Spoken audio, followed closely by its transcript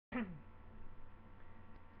Hello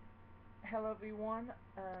everyone.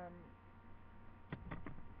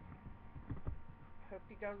 Hope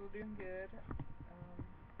you guys are doing good.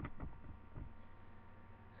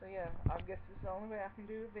 So yeah, I guess this is the only way I can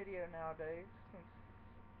do a video nowadays since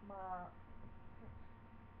my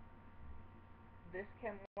this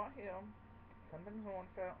camera right here, something's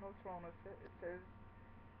wrong. I don't know what's wrong with it. It says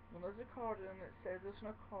when there's a card in it says there's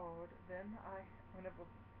no card. Then when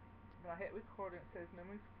I hit record it says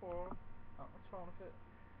memory full. I don't know what's wrong with it.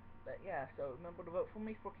 But yeah, so remember to vote for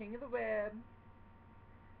me for King of the Web.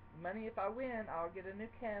 Money, if I win, I'll get a new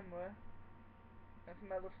camera and some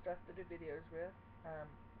other stuff to do videos with.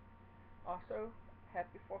 Also,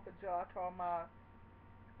 happy 4th of July to all my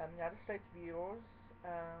United States viewers.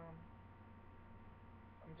 I'm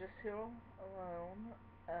just here alone.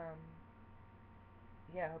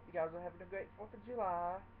 Yeah, I hope you guys are having a great 4th of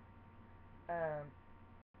July.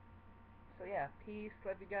 So yeah, peace,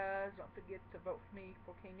 love you guys. Don't forget to vote for me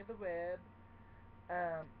for King of the Web.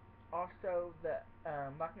 Also,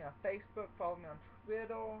 like me on Facebook, follow me on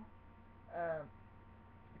Twitter.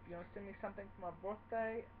 If you want to send me something for my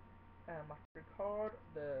birthday, my free card,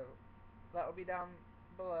 that will be down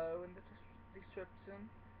below in the description.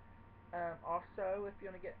 Also, if you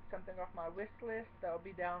want to get something off my wish list, that will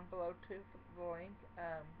be down below too for the link.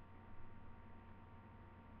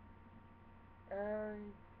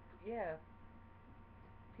 Yeah.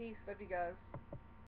 Peace. Love you guys.